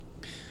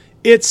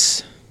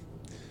It's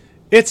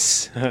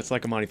it's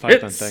like a Monty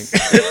Python thing.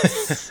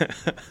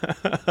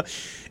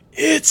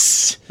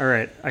 It's All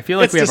right. I feel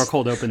like it's we have just- our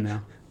cold open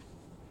now.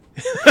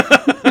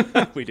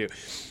 we do.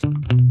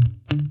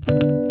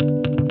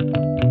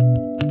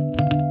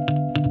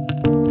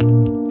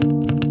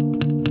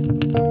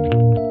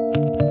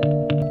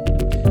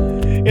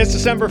 It's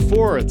December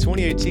 4th,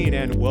 2018,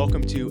 and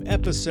welcome to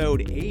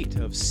episode 8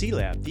 of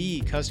C-Lab,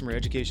 the Customer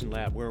Education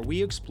Lab, where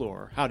we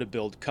explore how to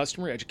build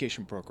customer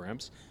education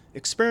programs,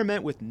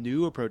 experiment with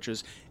new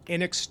approaches,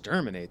 and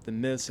exterminate the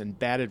myths and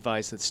bad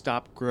advice that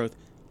stop growth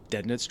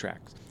dead in its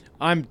tracks.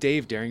 I'm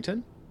Dave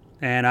Darrington,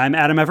 And I'm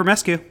Adam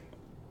Evermescu.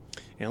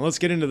 and let's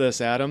get into this,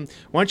 Adam.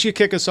 Why don't you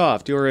kick us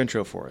off? Do our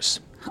intro for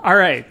us. All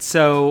right.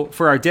 So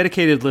for our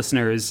dedicated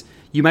listeners,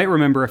 you might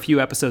remember a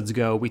few episodes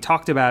ago, we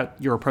talked about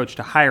your approach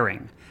to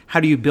hiring. How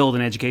do you build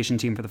an education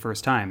team for the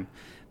first time?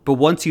 But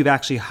once you've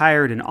actually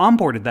hired and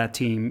onboarded that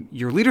team,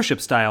 your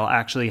leadership style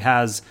actually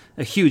has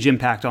a huge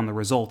impact on the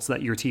results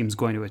that your team's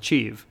going to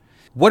achieve.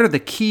 What are the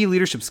key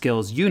leadership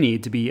skills you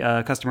need to be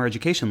a customer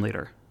education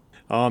leader?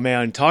 Oh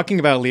man, talking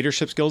about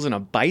leadership skills in a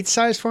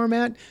bite-sized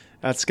format,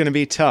 that's going to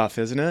be tough,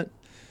 isn't it?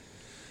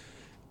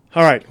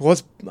 All right, well,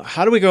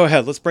 how do we go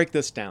ahead? Let's break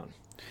this down.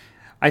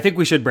 I think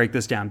we should break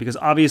this down because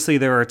obviously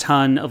there are a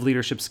ton of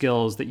leadership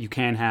skills that you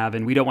can have,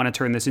 and we don't want to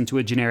turn this into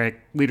a generic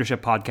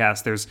leadership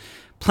podcast. There's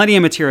plenty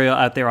of material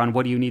out there on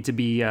what do you need to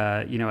be,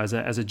 as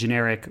a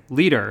generic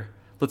leader.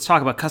 Let's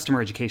talk about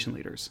customer education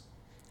leaders.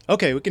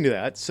 Okay, we can do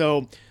that.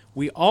 So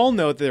we all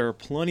know that there are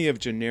plenty of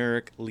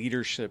generic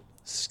leadership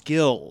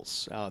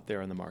skills out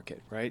there in the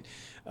market, right?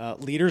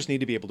 Leaders need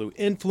to be able to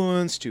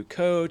influence, to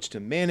coach,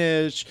 to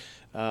manage,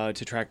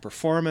 to track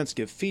performance,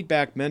 give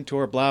feedback,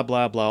 mentor, blah,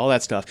 blah, blah, all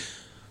that stuff.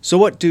 So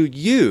what do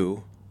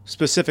you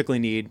specifically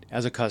need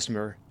as a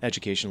customer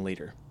education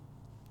leader?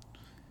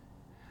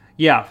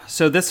 Yeah,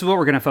 so this is what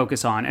we're going to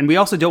focus on. And we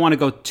also don't want to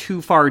go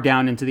too far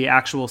down into the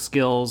actual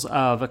skills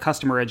of a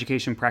customer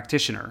education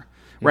practitioner,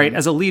 right? Mm-hmm.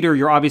 As a leader,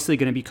 you're obviously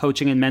going to be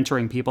coaching and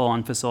mentoring people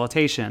on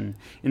facilitation,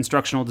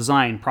 instructional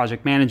design,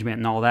 project management,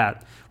 and all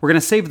that. We're going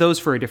to save those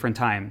for a different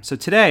time. So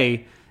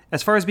today,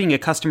 as far as being a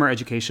customer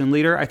education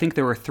leader, I think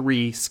there are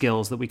 3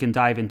 skills that we can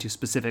dive into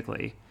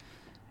specifically.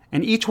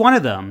 And each one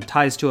of them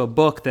ties to a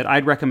book that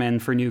I'd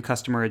recommend for new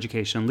customer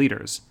education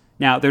leaders.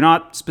 Now, they're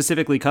not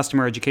specifically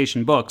customer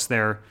education books.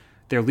 They're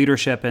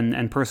leadership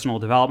and personal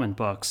development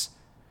books.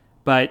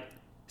 But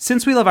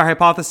since we love our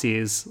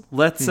hypotheses,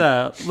 let's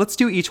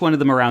do each one of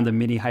them around a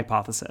mini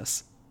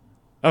hypothesis.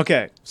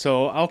 Okay,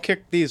 so I'll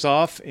kick these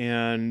off,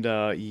 and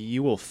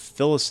you will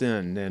fill us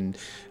in and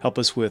help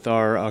us with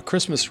our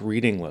Christmas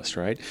reading list,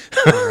 right?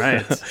 All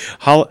right.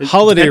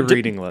 Holiday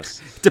reading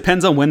list.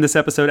 Depends on when this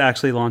episode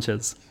actually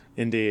launches.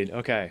 Indeed.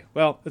 Okay.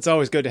 Well, it's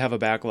always good to have a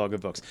backlog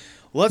of books.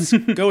 Let's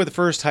go with the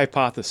first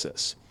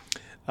hypothesis.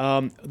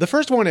 The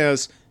first one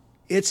is,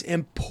 it's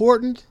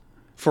important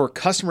for a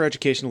customer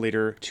education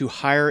leader to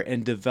hire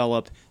and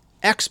develop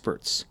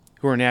experts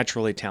who are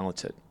naturally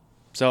talented.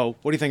 So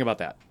what do you think about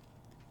that?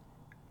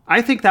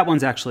 I think that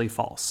one's actually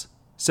false.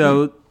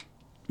 So,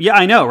 yeah,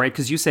 I know, right?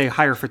 Because you say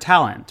hire for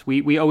talent.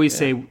 We always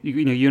say,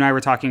 you and I were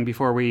talking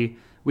before we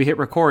hit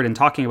record and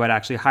talking about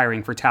actually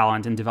hiring for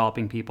talent and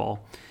developing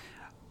people.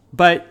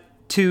 But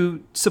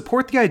to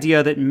support the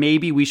idea that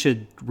maybe we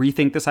should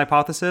rethink this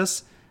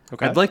hypothesis,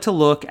 I'd like to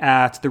look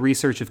at the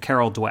research of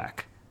Carol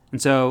Dweck.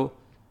 And so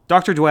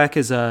Dr. Dweck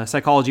is a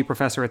psychology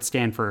professor at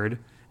Stanford,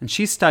 and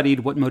she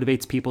studied what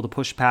motivates people to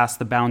push past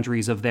the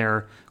boundaries of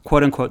their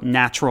quote-unquote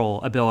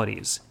natural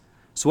abilities.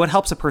 So what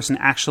helps a person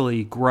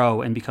actually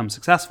grow and become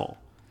successful?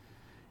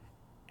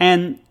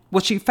 And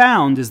what she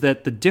found is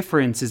that the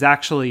difference is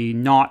actually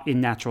not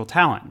in natural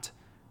talent.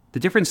 The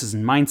difference is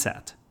in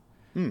mindset.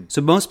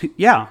 So most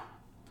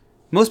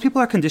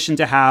people are conditioned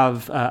to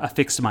have a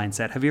fixed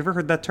mindset. Have you ever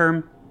heard that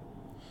term?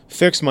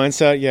 Fixed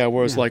mindset, yeah,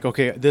 where it's like,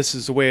 okay, this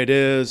is the way it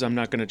is. I'm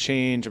not going to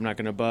change. I'm not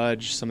going to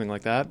budge. Something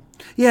like that.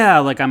 Yeah,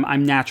 like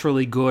I'm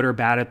naturally good or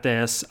bad at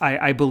this.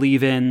 I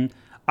believe in,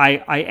 I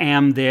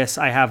am this.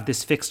 I have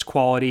this fixed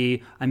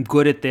quality. I'm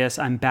good at this.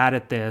 I'm bad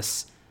at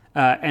this,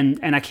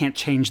 and I can't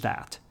change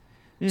that.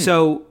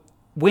 So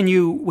when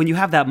you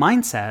have that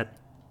mindset,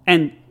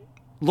 and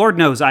Lord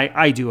knows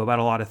I do about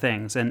a lot of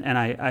things, and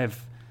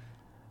I've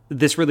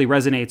this really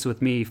resonates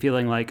with me,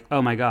 feeling like,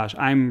 oh my gosh,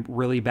 I'm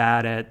really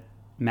bad at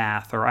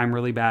math, or I'm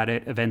really bad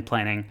at event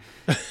planning.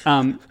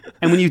 And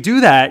when you do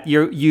that,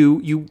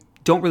 you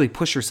don't really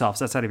push yourself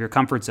outside of your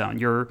comfort zone.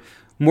 You're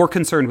more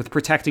concerned with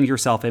protecting your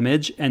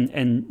self-image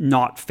and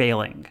not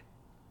failing.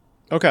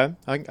 Okay,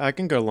 I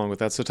can go along with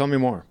that. So tell me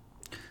more.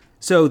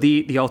 So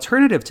the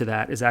alternative to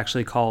that is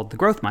actually called the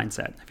growth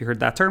mindset. Have you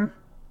heard that term?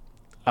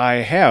 I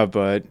have,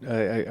 but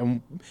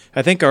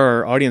I think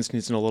our audience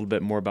needs to know a little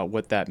bit more about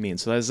what that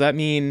means. So does that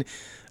mean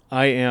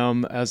I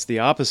am as the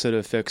opposite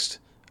of fixed,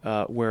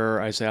 where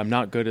I say I'm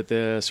not good at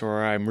this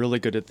or I'm really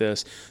good at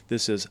this?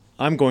 This is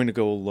I'm going to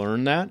go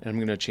learn that and I'm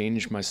going to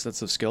change my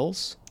sets of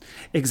skills?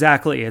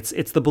 Exactly.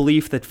 It's the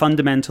belief that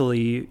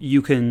fundamentally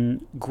you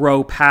can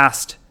grow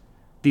past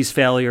these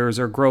failures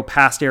or grow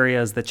past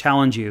areas that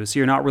challenge you. So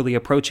you're not really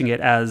approaching it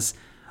as,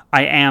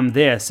 I am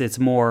this. It's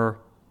more,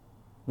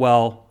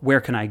 well,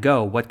 where can I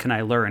go? What can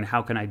I learn?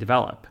 How can I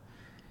develop?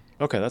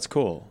 Okay, that's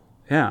cool.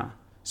 Yeah.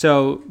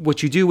 So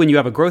what you do when you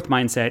have a growth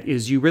mindset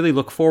is you really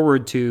look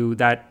forward to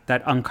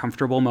that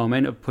uncomfortable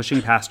moment of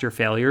pushing past your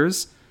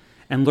failures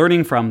and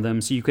learning from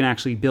them so you can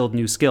actually build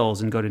new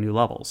skills and go to new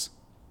levels.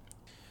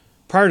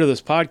 Prior to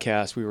this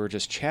podcast, we were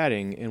just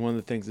chatting, and one of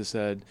the things I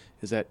said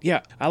is that,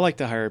 yeah, I like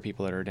to hire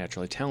people that are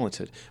naturally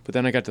talented. But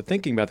then I got to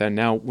thinking about that.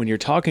 Now, when you're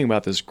talking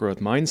about this growth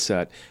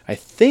mindset, I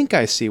think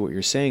I see what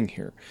you're saying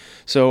here.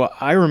 So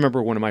I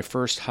remember one of my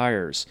first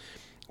hires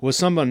was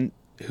someone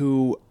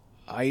who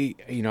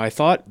I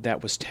thought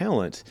that was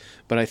talent,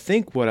 but I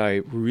think what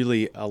I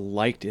really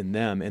liked in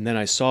them, and then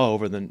I saw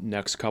over the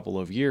next couple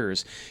of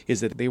years,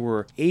 is that they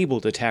were able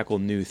to tackle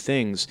new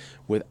things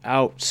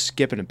without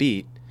skipping a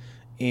beat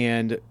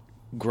and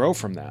grow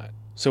from that.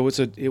 So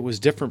it was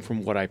different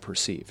from what I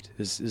perceived.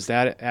 Is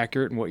that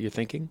accurate in what you're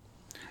thinking?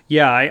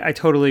 Yeah, I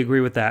totally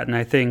agree with that. And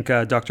I think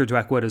Dr.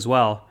 Dweck would as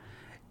well.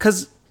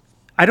 Because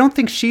I don't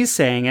think she's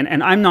saying,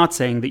 and I'm not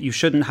saying that you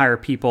shouldn't hire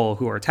people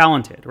who are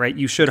talented, right?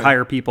 You should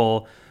hire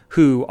people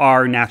who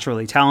are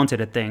naturally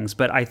talented at things.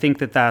 But I think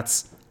that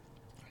that's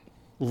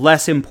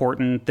less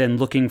important than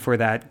looking for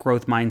that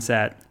growth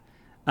mindset.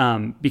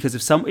 Because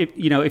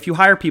if you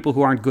hire people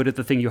who aren't good at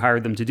the thing you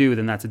hired them to do,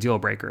 then that's a deal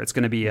breaker. It's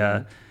going to be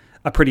a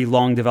pretty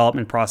long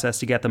development process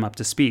to get them up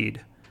to speed.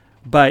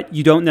 But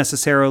you don't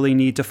necessarily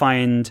need to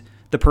find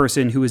the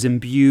person who is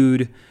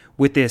imbued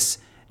with this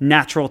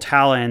natural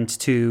talent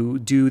to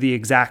do the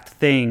exact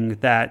thing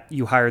that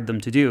you hired them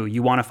to do.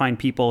 You want to find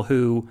people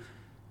who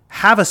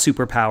have a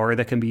superpower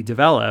that can be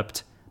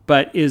developed,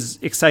 but is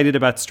excited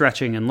about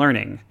stretching and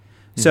learning.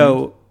 Mm-hmm.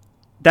 So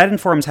that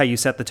informs how you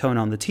set the tone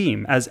on the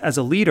team. As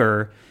a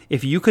leader,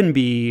 if you can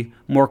be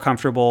more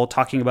comfortable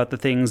talking about the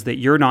things that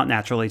you're not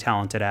naturally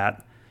talented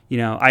at,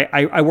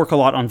 I work a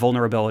lot on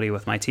vulnerability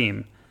with my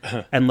team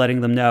and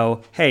letting them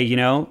know, hey,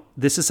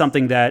 this is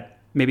something that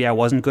maybe I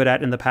wasn't good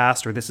at in the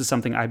past, or this is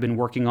something I've been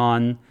working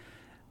on.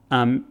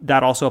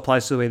 That also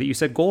applies to the way that you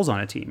set goals on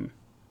a team.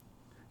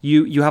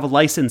 You have a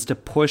license to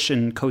push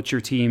and coach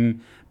your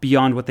team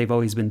beyond what they've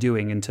always been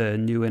doing into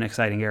new and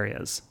exciting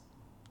areas.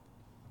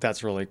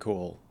 That's really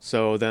cool.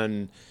 So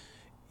then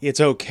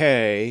it's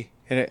okay.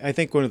 And I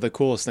think one of the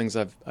coolest things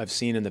I've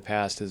seen in the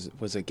past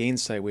was at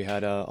Gainsight. We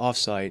had an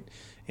offsite,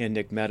 and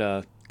Nick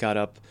Mehta got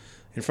up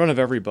in front of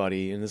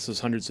everybody, and this was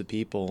hundreds of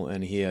people,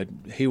 and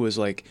he was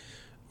like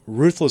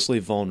ruthlessly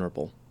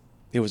vulnerable.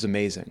 It was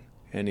amazing.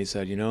 And he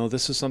said,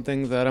 this is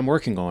something that I'm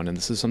working on, and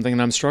this is something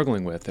that I'm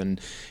struggling with.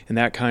 And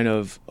that kind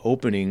of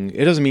opening,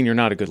 it doesn't mean you're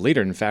not a good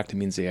leader. In fact, it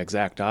means the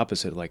exact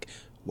opposite. Like,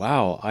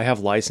 wow, I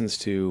have license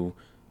to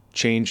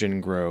change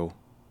and grow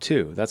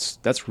too.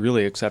 That's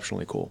really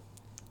exceptionally cool.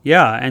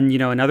 Yeah, and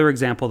another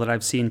example that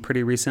I've seen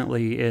pretty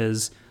recently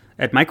is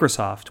at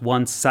Microsoft.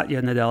 Once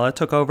Satya Nadella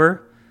took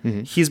over,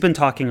 he's been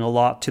talking a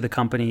lot to the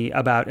company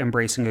about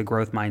embracing a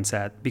growth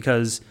mindset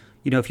because,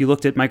 if you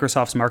looked at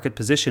Microsoft's market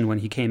position when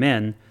he came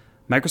in,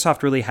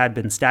 Microsoft really had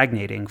been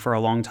stagnating for a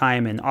long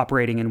time and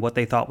operating in what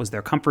they thought was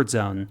their comfort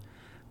zone.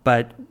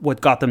 But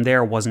what got them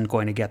there wasn't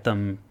going to get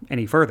them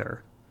any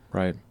further.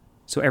 Right.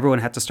 So everyone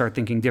had to start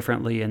thinking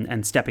differently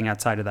and stepping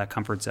outside of that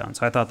comfort zone.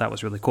 So I thought that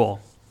was really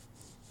cool.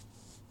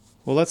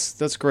 Well,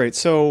 that's great.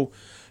 So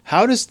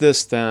how does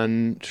this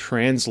then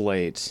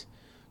translate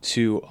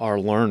to our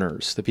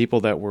learners, the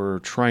people that we're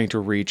trying to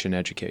reach and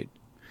educate?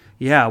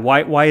 Yeah.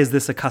 Why is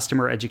this a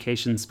customer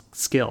education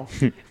skill?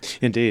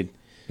 Indeed.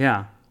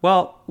 Yeah.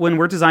 Well, when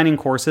we're designing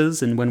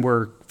courses and when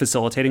we're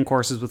facilitating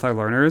courses with our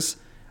learners,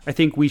 I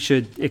think we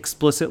should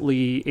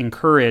explicitly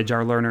encourage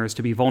our learners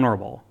to be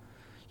vulnerable.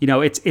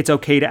 It's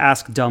okay to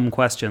ask dumb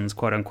questions,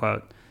 quote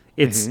unquote.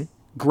 It's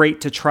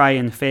great to try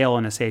and fail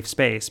in a safe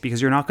space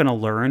because you're not going to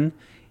learn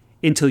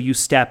until you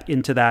step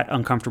into that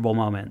uncomfortable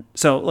moment.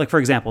 So, like, for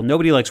example,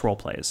 nobody likes role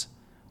plays,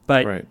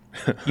 but right.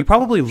 You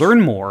probably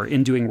learn more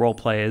in doing role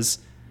plays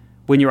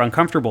when you're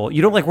uncomfortable.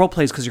 You don't like role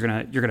plays because you're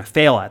gonna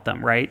fail at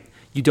them, right?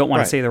 You don't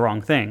want to say the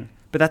wrong thing,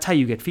 but that's how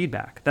you get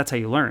feedback. That's how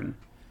you learn.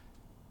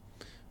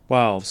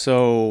 Wow.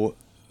 So,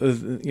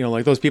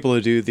 like those people who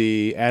do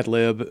the ad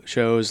lib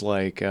shows,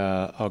 like,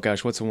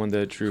 what's the one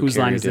that Drew Whose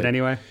Carey line is did? it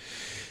anyway?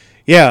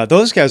 Yeah,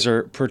 those guys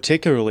are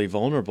particularly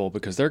vulnerable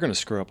because they're going to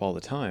screw up all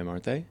the time,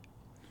 aren't they?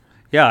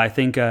 Yeah, I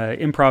think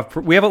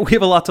improv. We have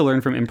a lot to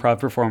learn from improv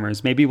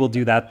performers. Maybe we'll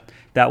do that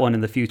one in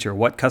the future.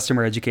 What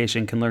customer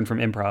education can learn from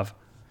improv?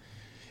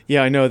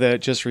 Yeah, I know that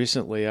just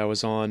recently I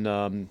was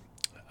on.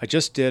 I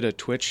just did a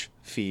Twitch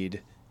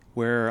feed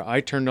where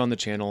I turned on the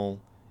channel,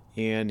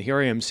 and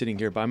here I am sitting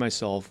here by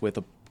myself with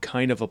a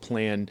kind of a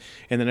plan,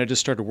 and then I just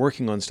started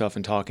working on stuff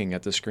and talking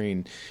at the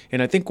screen.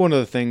 And I think one of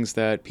the things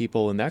that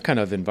people in that kind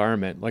of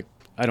environment, like,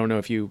 I don't know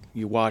if you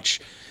watch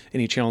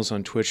any channels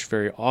on Twitch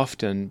very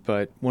often,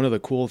 but one of the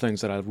cool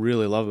things that I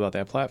really love about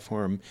that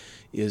platform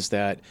is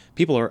that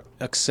people are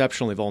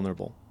exceptionally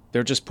vulnerable.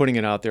 They're just putting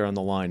it out there on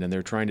the line, and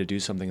they're trying to do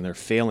something, and they're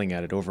failing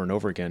at it over and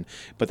over again.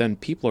 But then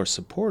people are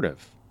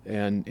supportive,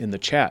 and in the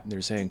chat,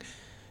 they're saying,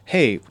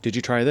 hey, did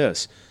you try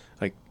this?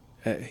 Like,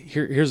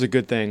 here's a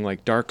good thing.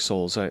 Like Dark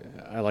Souls, I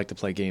like to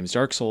play games.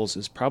 Dark Souls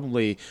is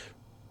probably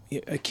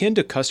akin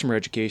to customer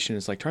education.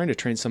 It's like trying to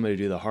train somebody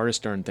to do the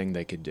hardest darn thing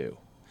they could do.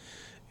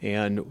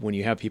 And when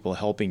you have people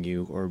helping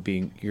you or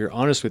you're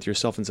honest with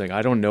yourself and saying,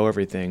 I don't know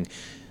everything,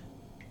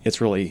 it's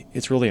really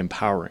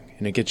empowering,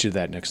 and it gets you to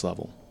that next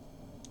level.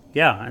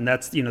 Yeah, and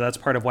that's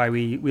part of why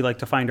we like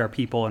to find our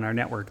people in our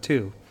network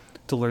too,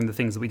 to learn the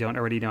things that we don't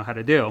already know how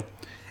to do.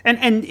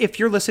 And if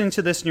you're listening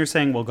to this and you're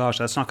saying, well, gosh,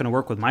 that's not going to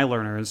work with my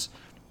learners,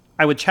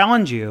 I would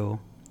challenge you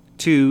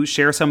to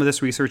share some of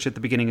this research at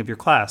the beginning of your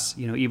class.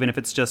 Even if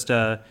it's just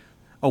a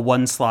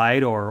one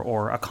slide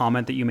or a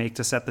comment that you make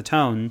to set the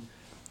tone.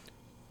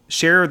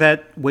 Share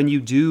that when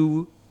you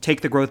do take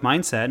the growth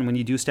mindset and when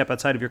you do step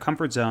outside of your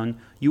comfort zone,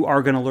 you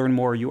are going to learn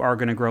more, you are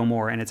going to grow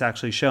more, and it's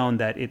actually shown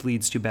that it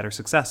leads to better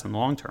success in the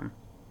long term.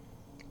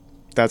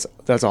 That's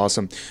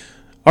awesome.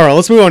 All right,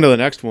 let's move on to the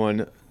next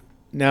one.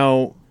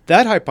 Now,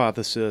 that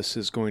hypothesis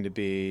is going to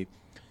be,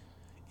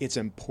 it's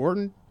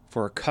important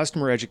for a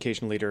customer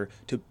education leader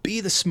to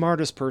be the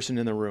smartest person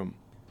in the room.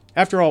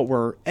 After all,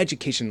 we're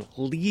education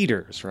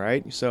leaders,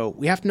 right? So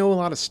we have to know a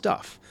lot of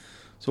stuff.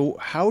 So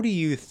how do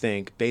you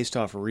think, based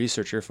off of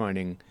research you're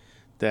finding,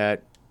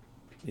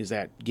 is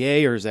that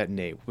yay or is that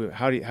nay?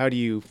 How do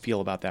you feel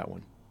about that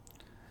one?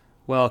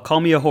 Well, call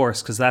me a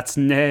horse, because that's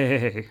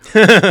nay.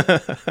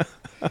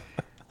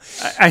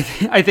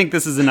 I think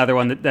this is another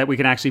one that we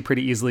can actually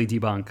pretty easily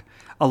debunk.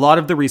 A lot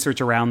of the research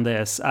around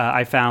this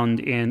I found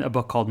in a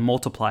book called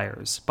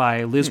Multipliers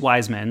by Liz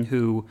Wiseman,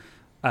 who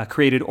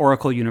created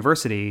Oracle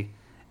University,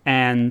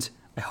 and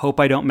I hope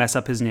I don't mess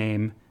up his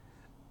name,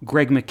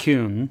 Greg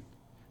McKeown.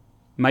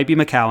 Might be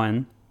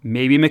McCowan,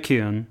 maybe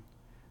McCune,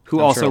 who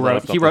also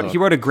wrote he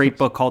wrote a great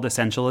book called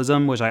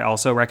Essentialism, which I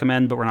also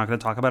recommend, but we're not going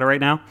to talk about it right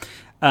now.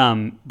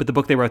 But the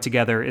book they wrote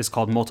together is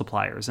called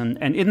Multipliers.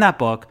 And in that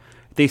book,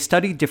 they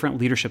studied different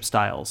leadership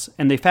styles,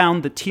 and they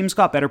found that teams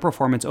got better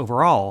performance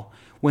overall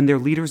when their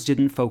leaders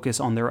didn't focus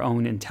on their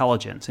own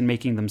intelligence and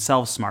making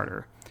themselves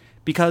smarter.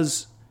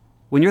 Because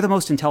when you're the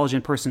most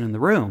intelligent person in the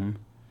room,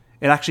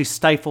 it actually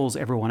stifles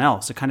everyone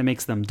else. It kind of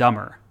makes them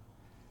dumber.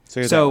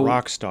 So you're that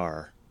rock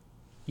star.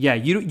 Yeah,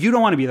 you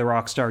don't want to be the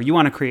rock star. You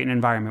want to create an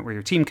environment where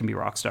your team can be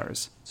rock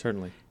stars.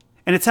 Certainly.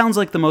 And it sounds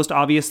like the most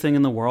obvious thing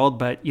in the world,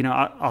 but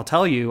I'll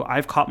tell you,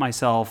 I've caught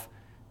myself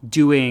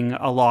doing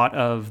a lot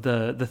of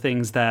the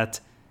things that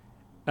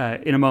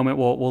in a moment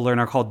we'll learn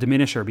are called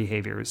diminisher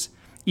behaviors.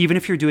 Even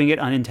if you're doing it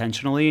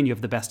unintentionally and you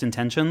have the best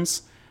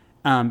intentions,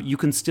 you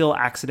can still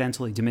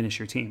accidentally diminish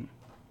your team.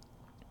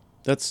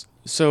 That's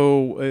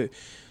so.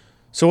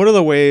 So what are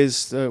the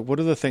ways, what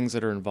are the things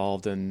that are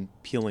involved in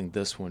peeling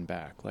this one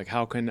back? Like,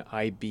 how can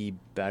I be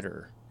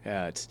better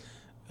at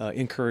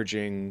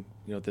encouraging,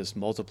 this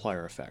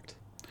multiplier effect?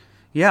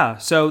 Yeah,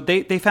 so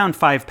they found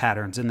 5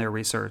 patterns in their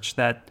research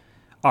that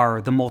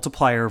are the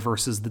multiplier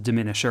versus the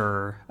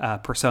diminisher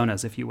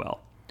personas, if you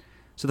will.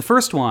 So the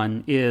first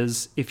one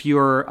is, if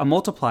you're a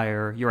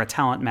multiplier, you're a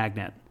talent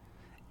magnet.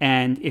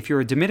 And if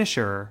you're a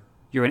diminisher,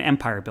 you're an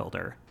empire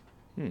builder.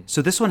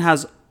 So this one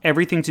has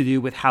everything to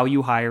do with how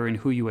you hire and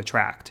who you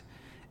attract.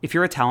 If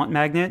you're a talent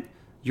magnet,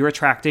 you're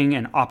attracting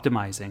and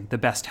optimizing the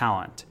best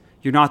talent.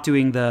 You're not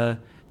doing the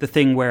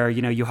thing where,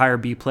 you hire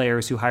B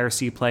players who hire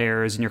C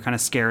players, and you're kind of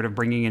scared of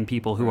bringing in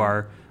people who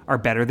are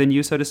better than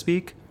you, so to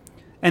speak.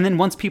 And then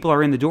once people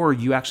are in the door,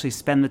 you actually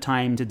spend the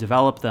time to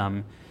develop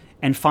them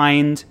and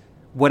find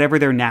whatever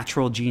their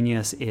natural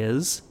genius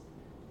is.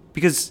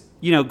 Because,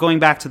 going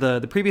back to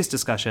the previous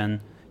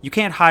discussion, you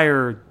can't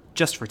hire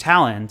just for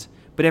talent,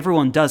 but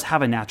everyone does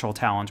have a natural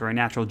talent or a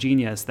natural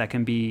genius that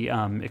can be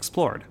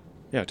explored.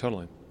 Yeah,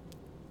 totally.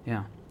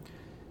 Yeah.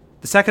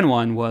 The second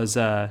one was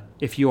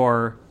if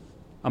you're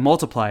a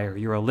multiplier,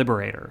 you're a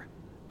liberator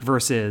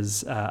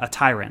versus a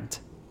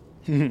tyrant.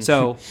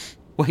 So,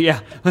 well,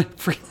 yeah,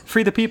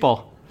 free the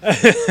people.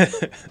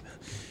 I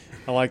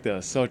like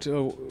this.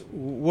 So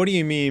what do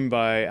you mean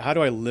by, how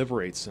do I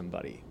liberate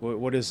somebody?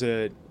 What is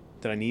it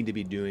that I need to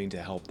be doing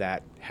to help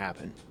that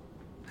happen?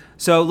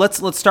 So let's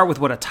start with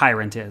what a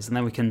tyrant is, and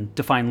then we can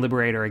define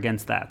liberator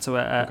against that. So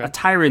a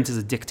tyrant is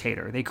a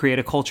dictator. They create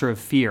a culture of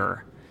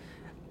fear.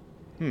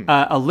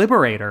 A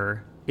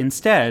liberator,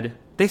 instead,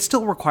 they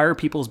still require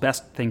people's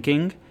best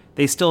thinking.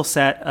 They still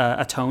set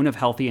a tone of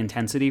healthy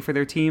intensity for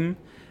their team.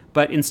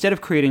 But instead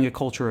of creating a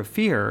culture of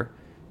fear,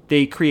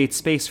 they create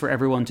space for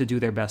everyone to do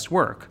their best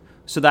work.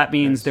 So that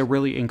means they're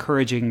really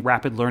encouraging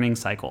rapid learning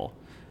cycle,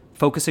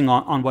 focusing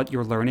on what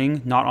you're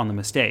learning, not on the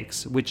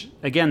mistakes, which,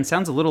 again,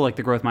 sounds a little like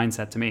the growth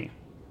mindset to me.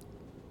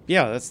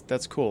 Yeah,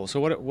 that's cool. So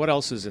what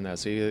else is in that?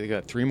 So you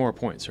got 3 more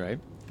points, right?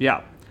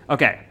 Yeah.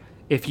 Okay.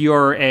 If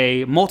you're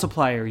a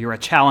multiplier, you're a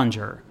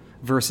challenger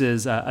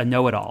versus a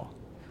know-it-all.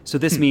 So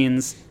this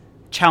means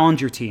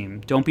challenge your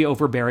team. Don't be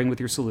overbearing with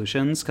your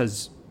solutions,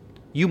 because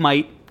you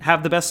might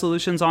have the best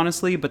solutions,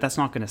 honestly, but that's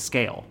not going to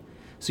scale.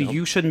 So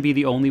you shouldn't be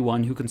the only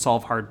one who can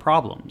solve hard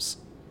problems.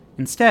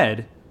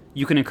 Instead,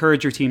 you can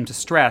encourage your team to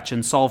stretch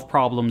and solve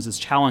problems as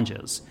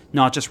challenges,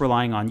 not just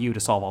relying on you to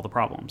solve all the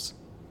problems.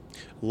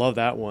 Love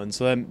that one.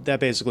 So that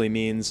basically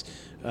means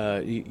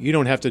you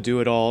don't have to do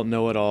it all,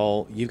 know it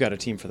all. You've got a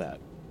team for that.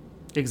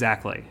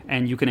 Exactly.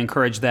 And you can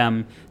encourage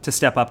them to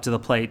step up to the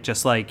plate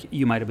just like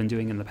you might have been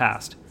doing in the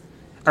past.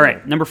 All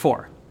right, number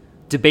 4.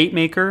 Debate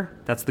maker,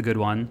 that's the good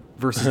one,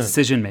 versus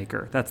decision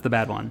maker, that's the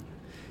bad one.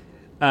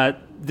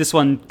 This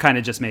one kind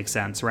of just makes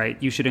sense, right?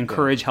 You should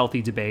encourage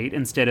healthy debate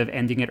instead of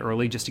ending it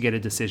early just to get a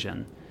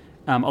decision.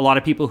 A lot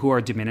of people who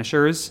are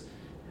diminishers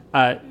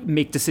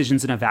make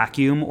decisions in a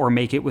vacuum or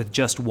make it with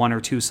just one or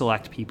two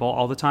select people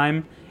all the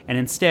time. And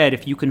instead,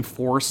 if you can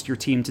force your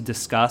team to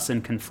discuss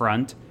and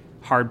confront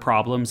hard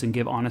problems and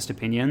give honest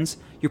opinions,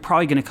 you're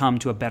probably going to come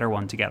to a better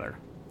one together.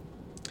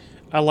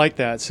 I like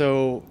that.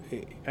 So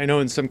I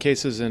know in some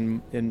cases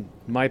in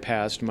my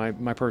past,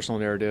 my personal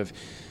narrative,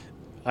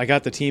 I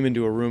got the team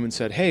into a room and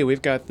said, hey,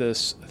 we've got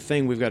this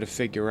thing we've got to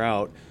figure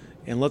out,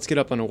 and let's get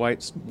up on a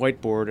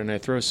whiteboard, and I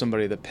throw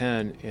somebody the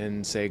pen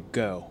and say,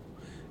 go.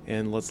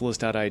 And let's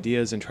list out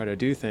ideas and try to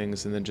do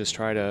things, and then just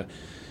try to...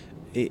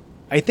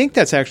 I think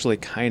that's actually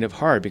kind of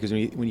hard, because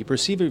when you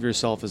perceive of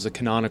yourself as a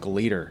canonical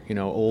leader,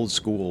 old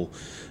school,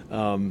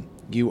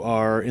 you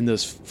are in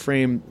this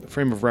frame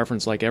of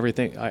reference, like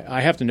everything. I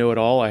have to know it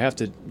all. I have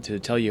to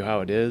tell you how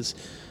it is.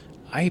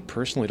 I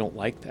personally don't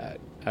like that.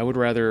 I would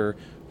rather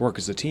work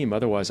as a team.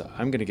 Otherwise,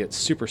 I'm going to get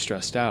super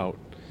stressed out.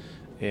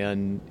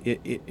 And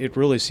it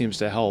really seems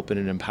to help, and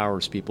it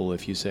empowers people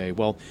if you say,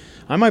 well,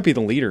 I might be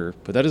the leader,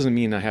 but that doesn't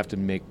mean I have to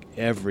make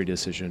every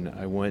decision.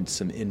 I want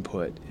some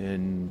input.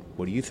 And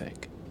what do you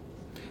think?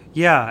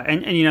 Yeah,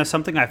 and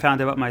something I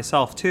found about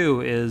myself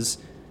too is,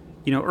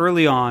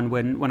 early on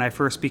when I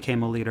first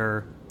became a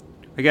leader,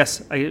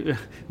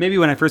 maybe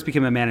when I first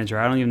became a manager,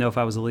 I don't even know if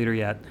I was a leader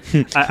yet.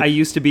 I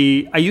used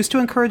to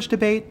encourage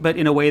debate, but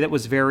in a way that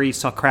was very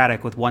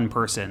Socratic with one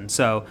person.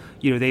 So,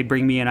 they'd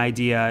bring me an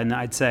idea and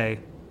I'd say,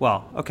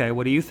 well, okay,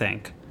 what do you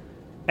think?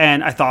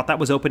 And I thought that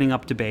was opening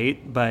up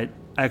debate, but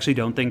I actually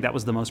don't think that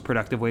was the most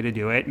productive way to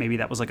do it. Maybe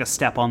that was like a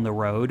step on the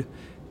road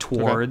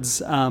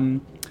towards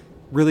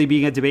really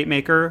being a debate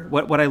maker.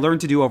 What I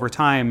learned to do over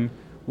time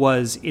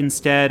was,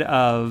 instead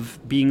of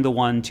being the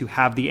one to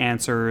have the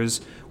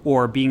answers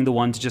or being the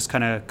one to just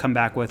kind of come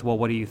back with, well,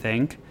 what do you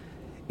think?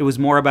 It was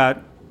more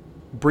about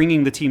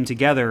bringing the team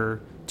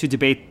together to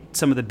debate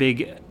some of the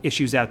big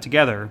issues out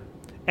together.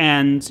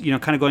 And,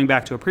 kind of going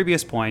back to a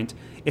previous point,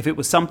 if it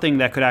was something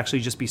that could actually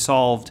just be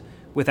solved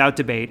without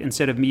debate,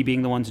 instead of me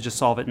being the one to just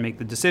solve it and make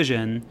the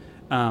decision,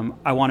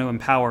 I want to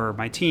empower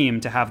my team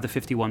to have the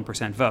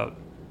 51% vote.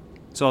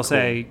 So I'll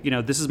say,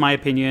 this is my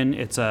opinion.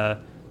 It's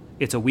a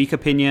weak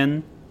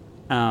opinion,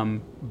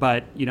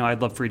 but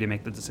I'd love for you to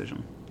make the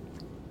decision.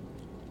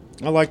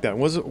 I like that.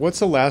 What's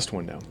the last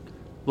one now?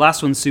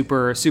 Last one's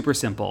super super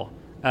simple.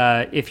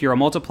 If you're a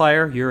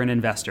multiplier, you're an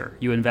investor.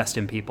 You invest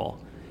in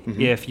people.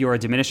 Mm-hmm. If you're a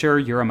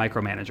diminisher, you're a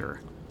micromanager.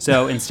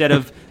 So instead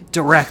of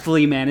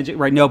directly managing,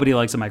 right? Nobody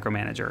likes a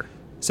micromanager.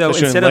 So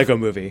especially instead in Lego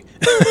Movie,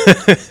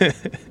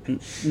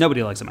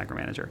 nobody likes a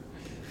micromanager.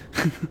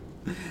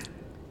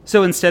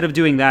 So instead of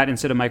doing that,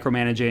 instead of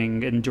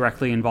micromanaging and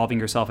directly involving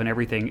yourself in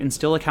everything,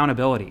 instill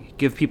accountability.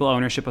 Give people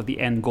ownership of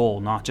the end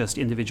goal, not just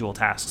individual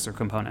tasks or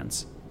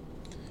components.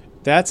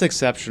 That's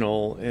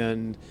exceptional.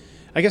 And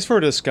I guess for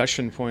a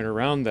discussion point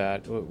around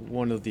that,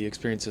 one of the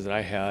experiences that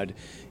I had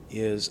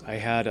is I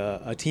had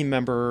a team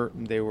member.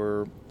 They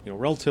were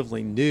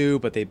relatively new,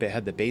 but they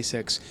had the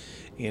basics.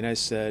 And I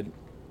said,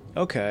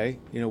 okay,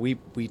 we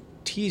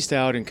teased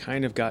out and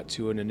kind of got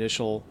to an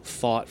initial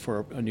thought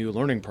for a new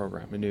learning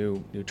program, a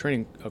new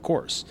training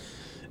course.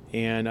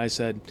 And I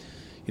said,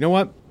 you know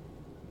what?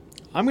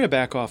 I'm going to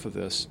back off of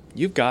this.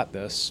 You've got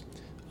this.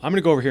 I'm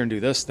going to go over here and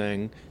do this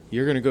thing.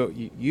 You're going to go,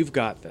 you've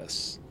got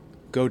this.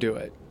 Go do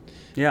it.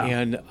 Yeah.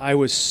 And I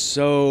was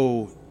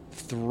so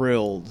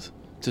thrilled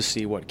to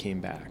see what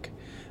came back,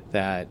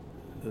 that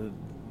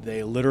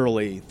they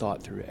literally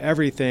thought through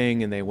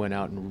everything, and they went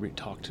out and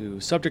talked to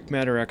subject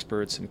matter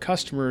experts and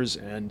customers.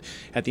 And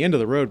at the end of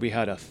the road, we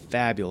had a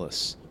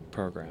fabulous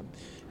program.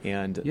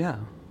 And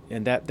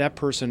and that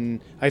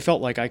person, I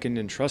felt like I can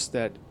entrust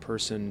that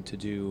person to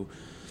do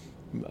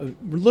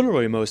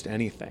literally most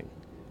anything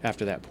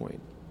after that point.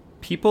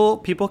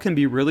 People can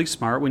be really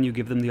smart when you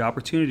give them the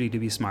opportunity to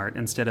be smart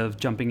instead of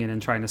jumping in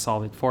and trying to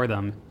solve it for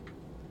them.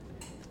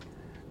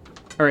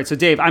 All right, so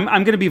Dave, I'm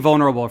going to be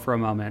vulnerable for a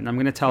moment. I'm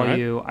going to tell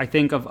you, I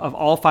think of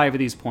all 5 of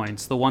these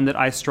points, the one that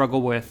I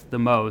struggle with the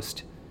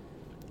most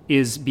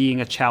is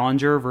being a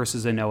challenger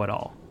versus a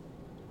know-it-all.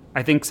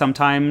 I think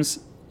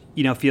sometimes,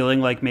 feeling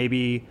like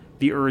maybe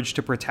the urge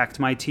to protect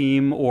my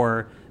team,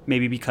 or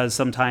maybe because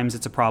sometimes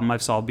it's a problem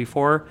I've solved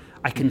before,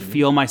 I can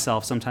feel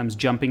myself sometimes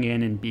jumping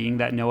in and being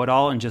that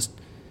know-it-all and just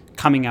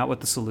coming out with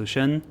the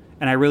solution.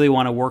 And I really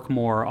want to work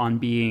more on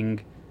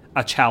being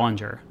a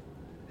challenger.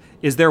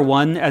 Is there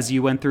one, as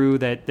you went through,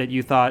 that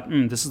you thought,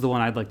 this is the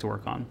one I'd like to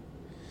work on?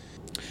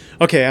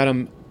 Okay,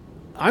 Adam,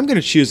 I'm going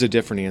to choose a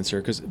different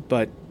answer,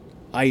 but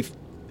I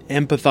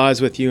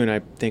empathize with you, and I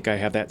think I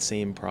have that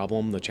same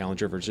problem, the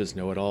challenger versus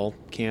know-it-all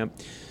camp.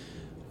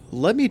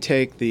 Let me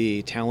take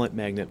the talent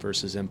magnet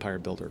versus empire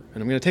builder.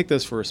 And I'm going to take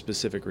this for a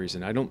specific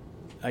reason.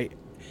 I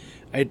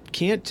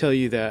can't tell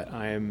you that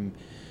I'm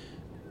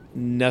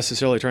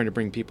necessarily trying to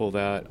bring people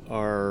that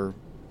are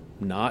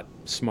not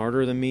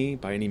smarter than me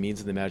by any means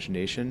of the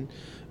imagination.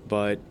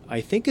 But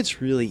I think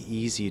it's really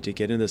easy to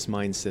get in this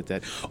mindset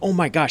that, oh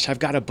my gosh, I've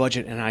got a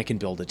budget and I can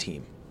build a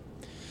team.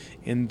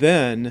 And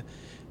then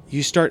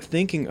you start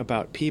thinking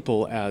about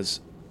people as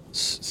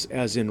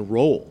in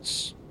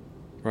roles,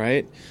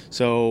 right?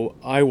 So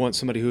I want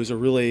somebody who's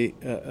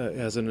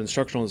as an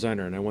instructional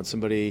designer, and I want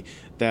somebody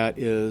that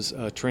is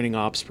a training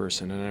ops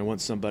person, and I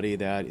want somebody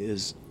that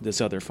is this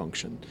other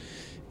function.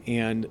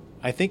 And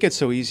I think it's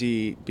so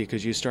easy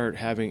because you start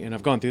having, and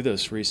I've gone through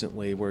this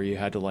recently where you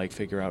had to like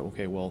figure out,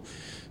 okay, well,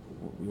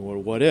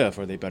 what if?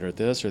 Are they better at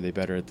this? Are they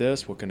better at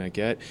this? What can I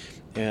get?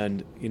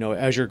 And,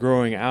 as you're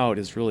growing out,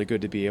 it's really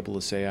good to be able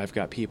to say, I've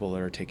got people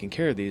that are taking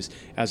care of these,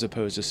 as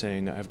opposed to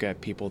saying, I've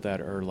got people that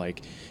are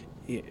like,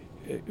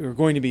 are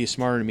going to be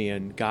smarter than me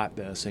and got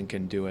this and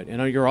can do it.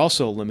 And you're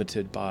also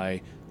limited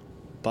by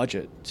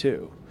budget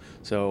too.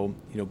 So,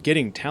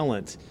 getting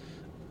talent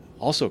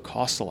also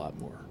costs a lot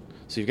more.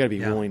 So you've got to be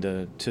willing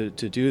to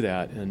do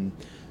that. And,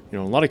 in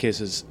a lot of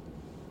cases,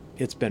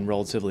 it's been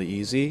relatively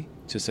easy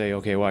to say,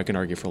 okay, well, I can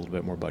argue for a little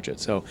bit more budget.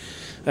 So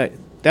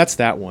that's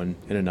that one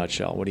in a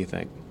nutshell. What do you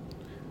think?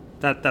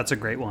 That's a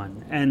great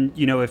one. And,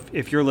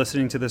 if you're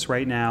listening to this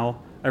right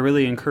now, I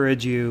really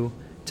encourage you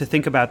to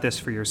think about this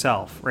for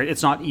yourself, right?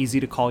 It's not easy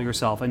to call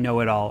yourself a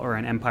know-it-all or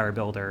an empire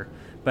builder,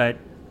 but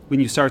when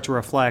you start to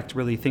reflect,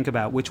 really think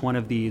about which one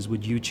of these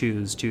would you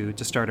choose to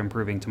start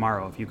improving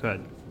tomorrow if you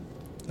could.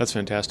 That's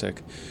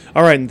fantastic.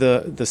 All right, and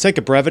the sake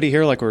of brevity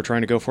here, like we were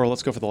trying to go for,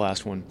 let's go for the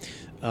last one.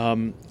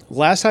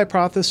 Last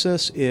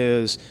hypothesis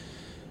is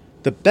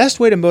the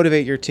best way to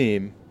motivate your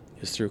team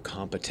is through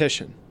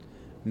competition.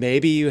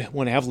 Maybe you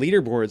want to have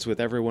leaderboards with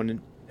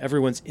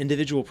everyone's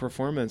individual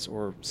performance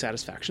or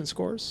satisfaction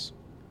scores.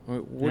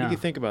 What do you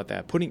think about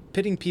that?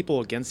 Pitting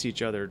people against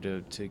each other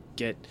to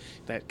get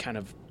that kind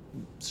of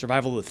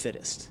survival of the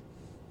fittest.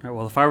 All right,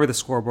 well, if I were the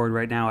scoreboard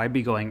right now, I'd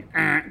be going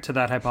to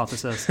that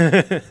hypothesis.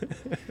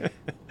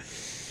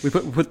 We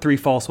put 3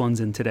 false ones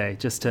in today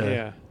just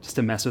to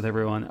mess with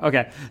everyone.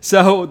 Okay,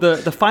 so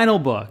the final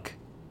book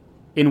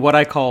in what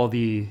I call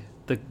the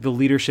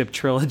leadership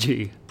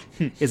trilogy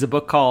is a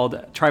book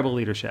called Tribal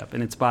Leadership,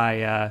 and it's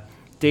by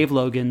Dave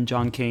Logan,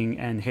 John King,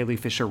 and Haley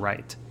Fisher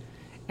Wright.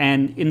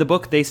 And in the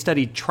book, they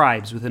studied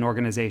tribes within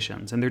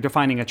organizations, and they're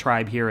defining a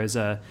tribe here as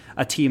a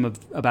team of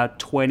about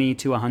 20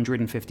 to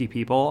 150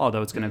 people,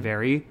 although it's going to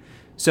vary.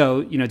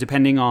 So,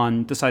 depending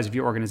on the size of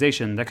your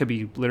organization, that could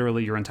be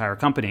literally your entire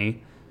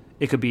company.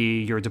 It could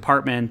be your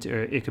department,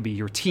 or it could be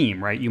your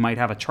team, right? You might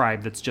have a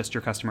tribe that's just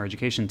your customer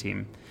education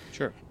team.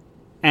 Sure.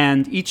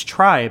 And each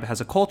tribe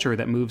has a culture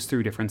that moves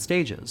through different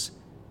stages.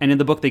 And in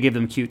the book, they give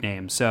them cute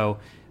names. So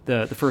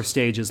the first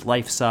stage is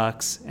life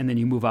sucks, and then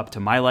you move up to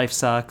my life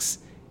sucks,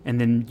 and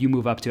then you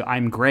move up to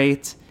I'm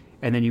great,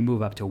 and then you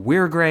move up to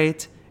we're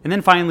great, and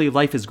then finally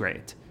life is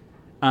great.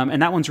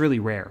 And that one's really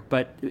rare.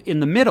 But in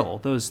the middle,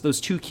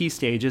 those 2 key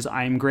stages,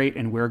 I'm great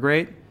and we're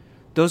great,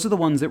 those are the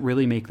ones that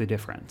really make the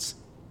difference.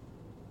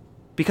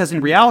 Because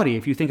in reality,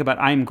 if you think about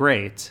I'm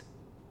great,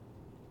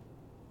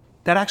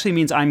 that actually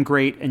means I'm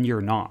great and you're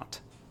not.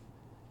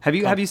 Have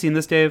you seen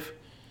this, Dave?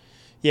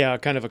 Yeah,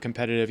 kind of a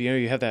competitive.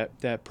 You have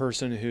that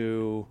person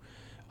who,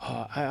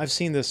 I've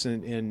seen this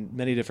in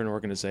many different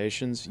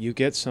organizations. You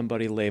get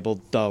somebody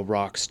labeled the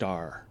rock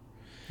star.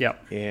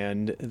 Yep.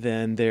 And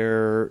then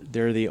they're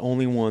the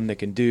only one that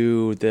can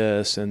do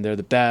this, and they're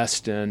the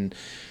best. And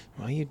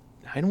I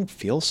don't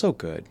feel so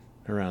good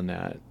around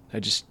that.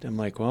 I'm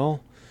like,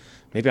 well,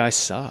 maybe I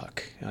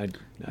suck. I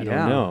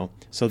don't know.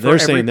 So they're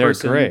saying they're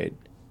great.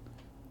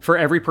 For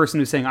every person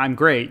who's saying I'm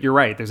great, you're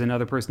right. There's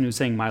another person who's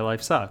saying my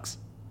life sucks.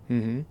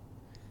 Mm-hmm.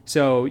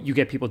 So you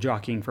get people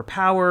jockeying for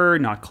power,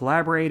 not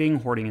collaborating,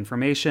 hoarding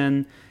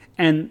information.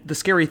 And the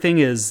scary thing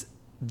is,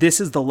 this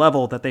is the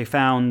level that they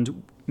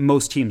found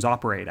most teams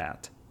operate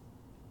at.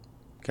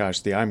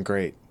 Gosh, the I'm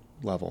great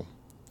level.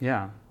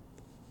 Yeah.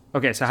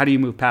 Okay, so how do you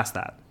move past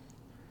that?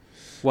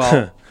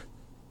 Well,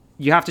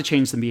 you have to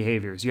change some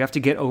behaviors. You have to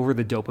get over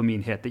the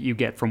dopamine hit that you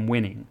get from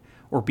winning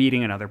or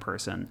beating another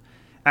person.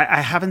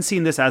 I haven't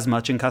seen this as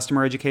much in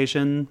customer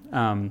education.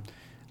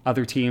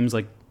 Other teams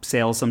like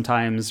sales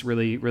sometimes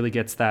really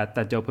gets that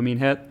dopamine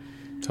hit.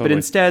 Totally. But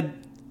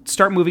instead,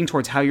 start moving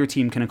towards how your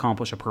team can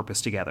accomplish a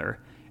purpose together.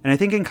 And I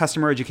think in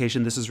customer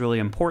education, this is really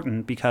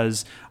important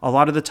because a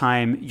lot of the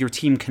time your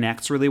team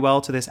connects really well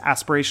to this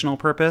aspirational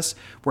purpose.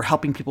 We're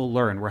helping people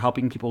learn. We're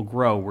helping people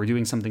grow. We're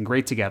doing something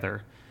great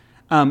together.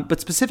 But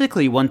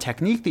specifically, one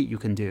technique that you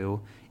can do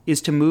is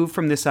to move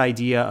from this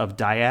idea of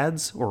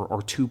dyads or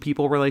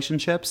 2-people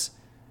relationships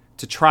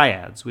to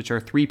triads, which are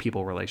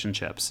 3-people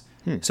relationships.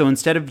 So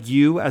instead of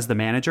you as the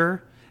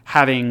manager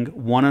having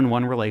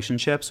one-on-one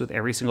relationships with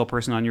every single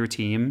person on your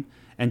team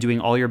and doing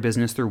all your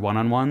business through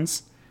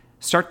one-on-ones,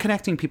 start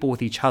connecting people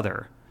with each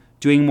other,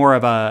 doing more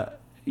of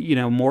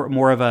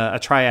a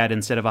triad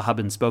instead of a hub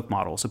and spoke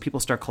model. So people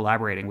start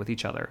collaborating with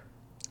each other.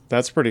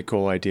 That's a pretty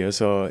cool idea.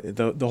 So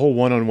the whole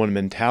one-on-one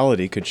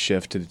mentality could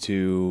shift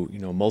to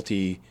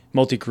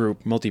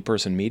multi-group,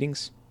 multi-person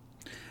meetings.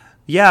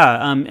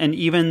 Yeah, and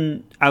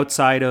even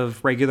outside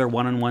of regular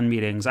one-on-one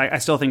meetings, I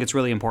still think it's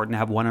really important to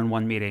have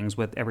one-on-one meetings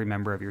with every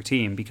member of your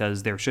team,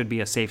 because there should be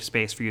a safe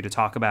space for you to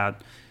talk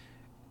about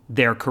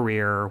their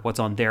career, what's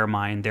on their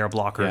mind, their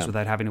blockers,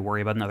 without having to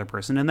worry about another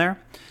person in there.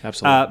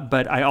 Absolutely.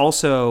 But I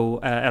also,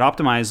 at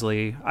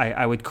Optimizely,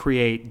 I would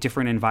create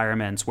different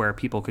environments where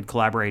people could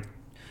collaborate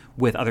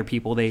with other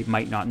people they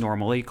might not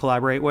normally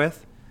collaborate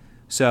with.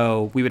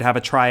 So we would have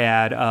a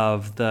triad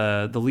of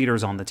the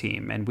leaders on the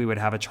team, and we would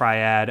have a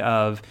triad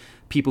of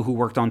people who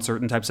worked on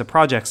certain types of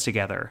projects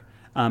together.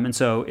 And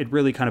so it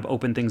really kind of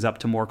opened things up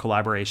to more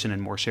collaboration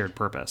and more shared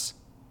purpose.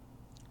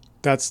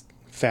 That's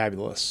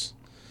fabulous.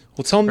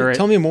 Well,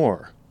 tell me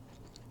more.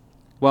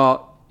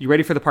 Well, you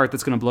ready for the part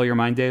that's going to blow your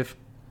mind, Dave?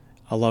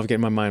 I love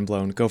getting my mind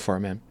blown. Go for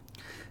it, man.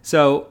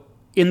 So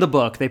in the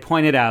book, they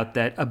pointed out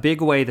that a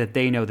big way that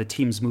they know the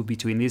teams move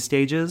between these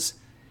stages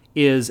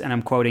is, and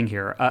I'm quoting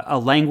here, a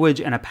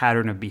language and a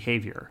pattern of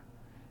behavior.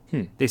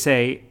 They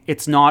say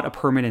it's not a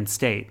permanent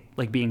state,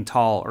 like being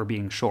tall or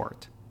being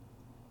short.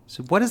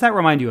 So what does that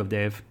remind you of,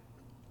 Dave?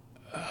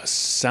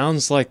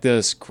 Sounds like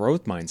this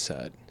growth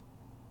mindset.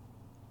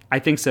 I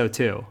think so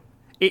too.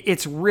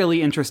 It's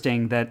really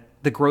interesting that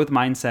the growth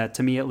mindset,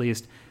 to me at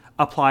least,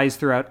 applies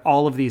throughout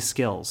all of these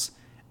skills.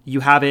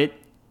 You have it,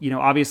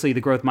 obviously the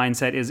growth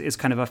mindset is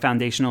kind of a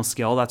foundational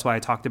skill. That's why I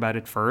talked about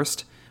it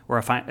first.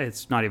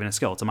 It's not even a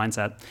skill, it's a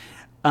mindset.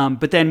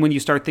 But then when you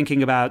start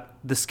thinking about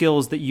the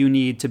skills that you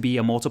need to be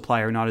a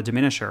multiplier, not a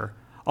diminisher,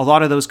 a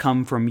lot of those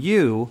come from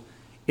you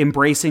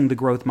embracing the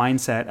growth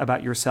mindset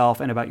about yourself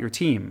and about your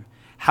team.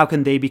 How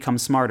can they become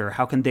smarter?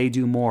 How can they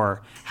do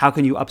more? How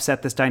can you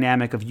upset this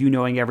dynamic of you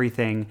knowing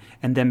everything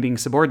and them being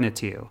subordinate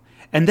to you?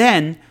 And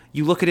then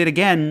you look at it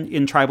again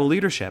in tribal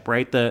leadership,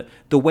 right? The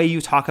way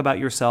you talk about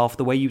yourself,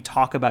 the way you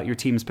talk about your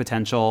team's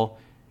potential,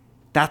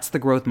 that's the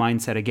growth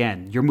mindset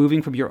again. You're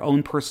moving from your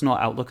own personal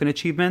outlook and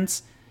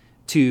achievements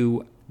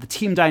to the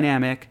team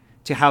dynamic,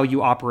 to how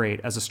you operate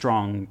as a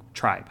strong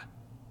tribe.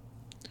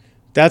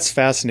 That's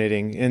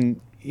fascinating. And,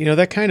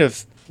 that kind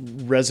of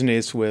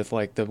resonates with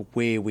like the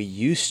way we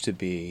used to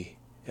be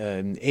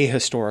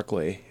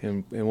ahistorically.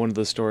 And one of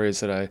the stories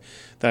that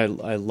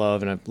I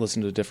love and I've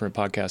listened to a different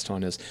podcast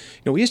on is,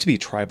 we used to be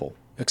tribal,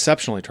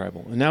 exceptionally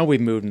tribal. And now we've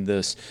moved into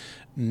this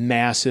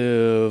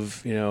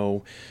massive,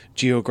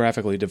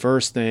 geographically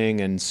diverse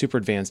thing and super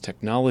advanced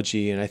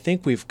technology. And I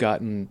think we've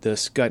gotten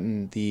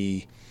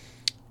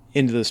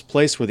into this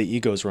place where the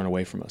egos run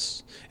away from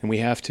us, and we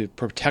have to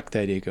protect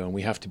that ego, and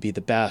we have to be the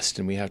best,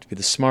 and we have to be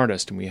the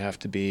smartest, and we have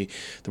to be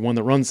the one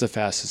that runs the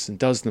fastest and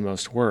does the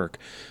most work.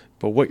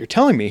 But what you're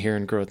telling me here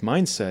in growth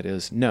mindset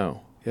is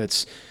no,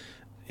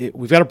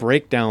 we've got to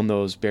break down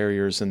those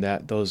barriers and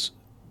those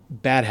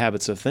bad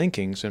habits of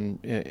thinking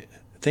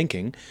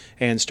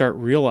and start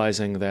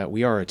realizing that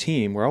we are a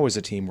team. We're always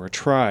a team. We're a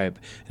tribe.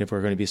 And if we're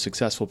going to be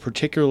successful,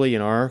 particularly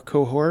in our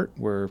cohort,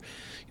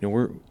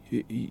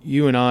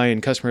 you and I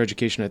in customer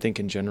education, I think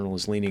in general,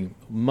 is leaning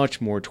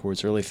much more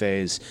towards early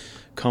phase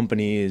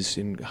companies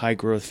and high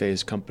growth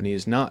phase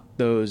companies, not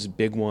those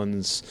big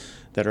ones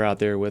that are out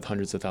there with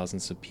hundreds of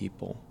thousands of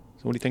people.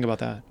 So what do you think about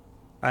that?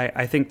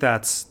 I think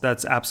that's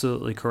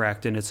absolutely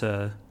correct. And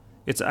I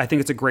think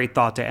it's a great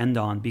thought to end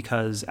on,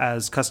 because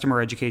as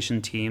customer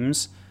education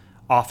teams,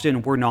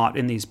 often we're not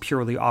in these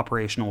purely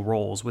operational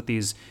roles with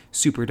these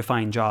super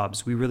defined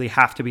jobs. We really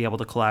have to be able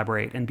to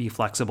collaborate and be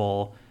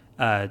flexible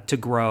to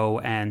grow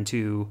and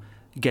to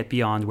get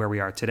beyond where we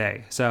are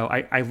today. So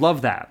I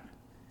love that.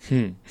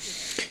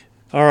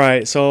 All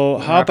right. So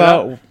how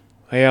about,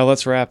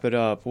 let's wrap it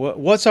up.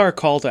 What's our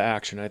call to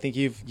action? I think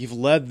you've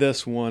led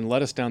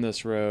us down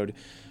this road.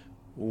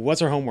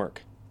 What's our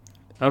homework?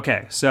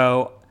 Okay.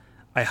 So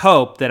I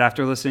hope that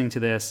after listening to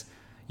this,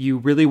 you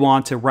really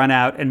want to run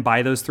out and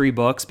buy those 3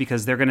 books,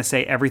 because they're going to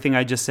say everything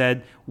I just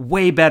said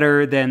way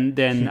better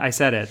than I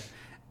said it.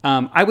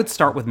 I would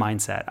start with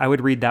mindset. I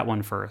would read that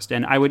one first.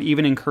 And I would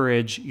even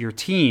encourage your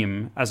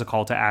team as a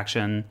call to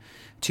action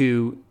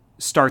to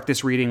start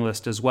this reading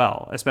list as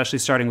well, especially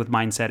starting with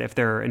mindset if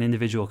they're an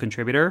individual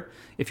contributor.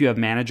 If you have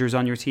managers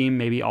on your team,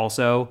 maybe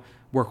also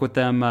work with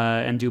them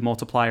and do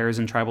multipliers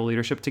and tribal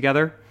leadership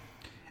together.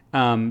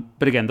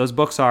 But again, those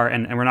books are,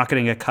 and we're not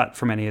getting a cut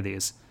from any of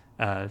these.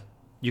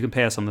 You can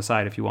pay us on the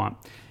side if you want.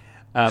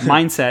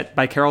 Mindset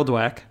by Carol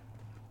Dweck.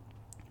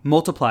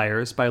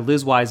 Multipliers by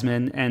Liz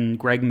Wiseman and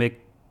Greg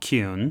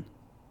McKeown.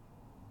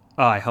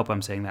 Oh, I hope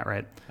I'm saying that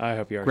right. I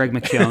hope you are. Greg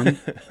McKeown.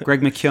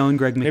 Greg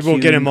McKeown. Maybe we'll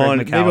get him on.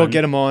 Maybe we'll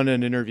get him on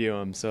and interview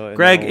him. So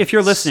Greg, if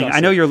you're listening, I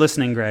know you're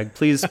listening, Greg.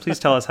 Please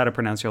tell us how to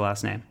pronounce your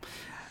last name.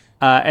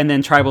 And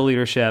then Tribal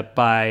Leadership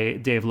by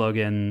Dave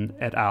Logan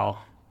et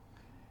al.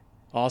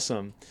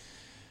 Awesome.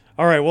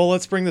 All right. Well,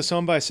 let's bring this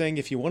home by saying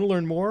if you want to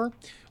learn more,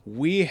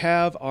 we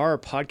have our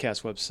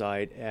podcast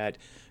website at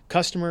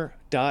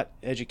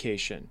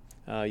customer.education.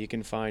 You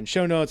can find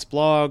show notes,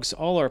 blogs,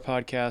 all our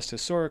podcasts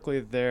historically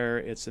there.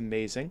 It's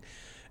amazing.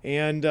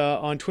 And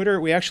on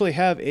Twitter, we actually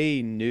have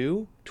a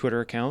new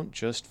Twitter account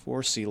just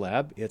for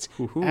C-Lab. It's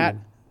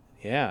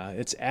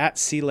it's at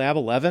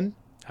C-Lab11.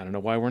 I don't know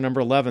why we're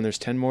number 11. There's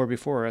 10 more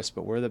before us,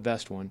 but we're the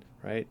best one,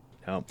 right?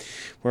 No,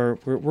 we're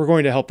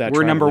going to help that.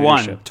 We're number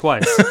one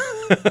twice.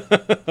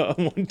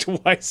 One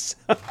twice.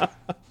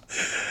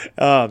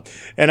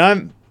 And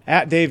I'm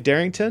at Dave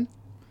Darrington.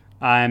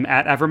 I'm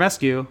at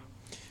Avermescu.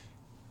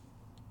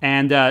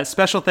 And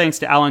special thanks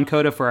to Alan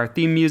Coda for our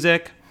theme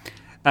music.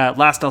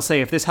 Last, I'll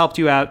say, if this helped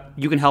you out,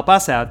 you can help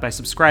us out by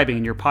subscribing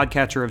in your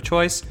podcatcher of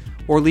choice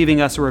or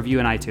leaving us a review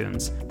in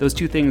iTunes. Those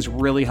two things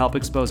really help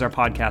expose our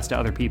podcast to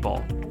other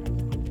people.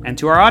 And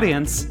to our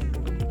audience,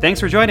 thanks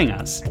for joining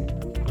us.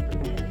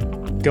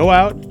 Go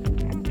out,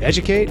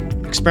 educate,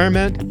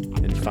 experiment,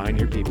 and find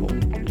your people.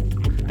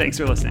 Thanks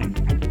for listening.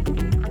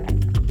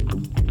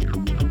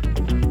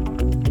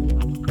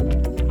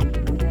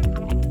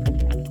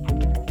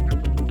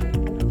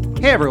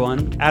 Hey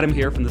everyone, Adam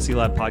here from the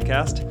C-Lab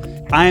podcast.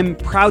 I'm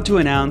proud to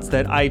announce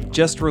that I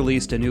just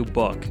released a new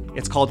book.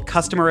 It's called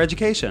Customer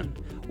Education: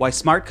 Why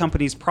Smart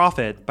Companies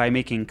Profit by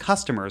Making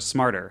Customers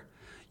Smarter.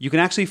 You can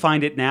actually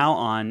find it now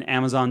on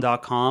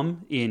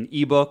Amazon.com in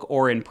ebook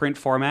or in print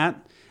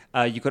format.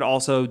 You could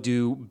also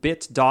do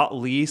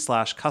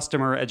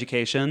bit.ly/customer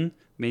education.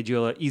 Made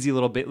you an easy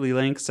little bit.ly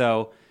link.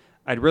 So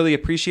I'd really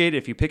appreciate it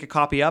if you pick a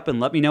copy up and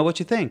let me know what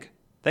you think.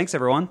 Thanks,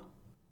 everyone.